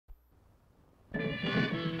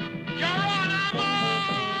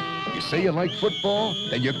say you like football?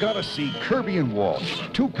 Then you gotta see Kirby and Walsh,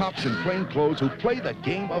 two cops in plain clothes who play the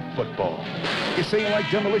game of football. You say you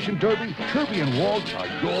like demolition derby? Kirby and Walsh are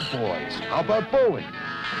your boys. How about bowling?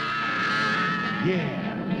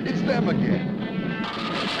 Yeah, it's them again.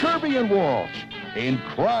 Kirby and Walsh in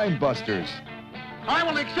Crime Busters. I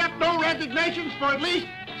will accept no resignations for at least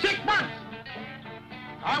 6 months.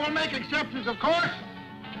 I will make exceptions, of course,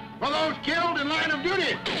 for those killed in line of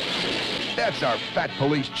duty. That's our fat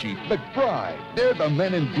police chief, McBride. They're the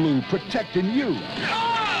men in blue protecting you.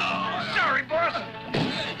 Oh, sorry, boss.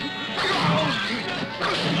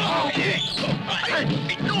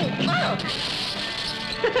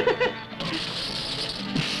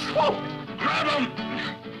 Grab him!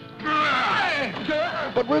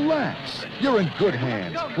 But relax. You're in good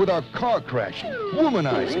hands with our car crashing,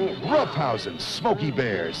 womanizing, roughhousing Smokey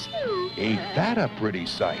Bears. Ain't that a pretty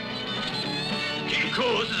sight? Keep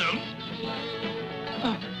cool,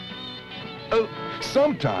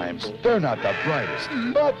 Sometimes they're not the brightest,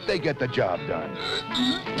 but they get the job done.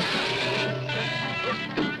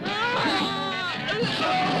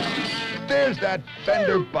 There's that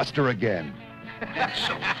fender buster again. That's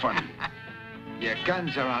so funny. Your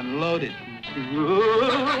guns are unloaded.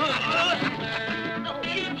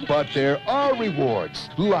 But there are rewards,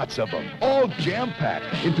 lots of them, all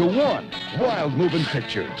jam-packed into one wild moving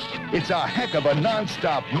picture. It's a heck of a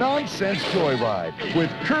non-stop, nonsense joyride with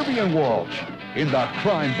Kirby and Walsh in the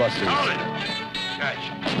Crime Busters. Hold it.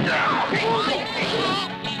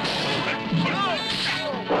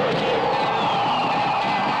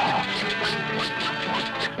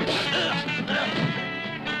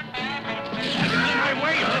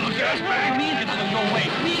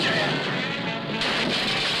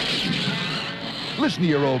 Listen to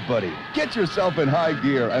your old buddy. Get yourself in high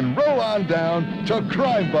gear and roll on down to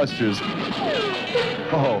Crime Busters.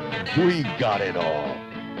 Oh, we got it all.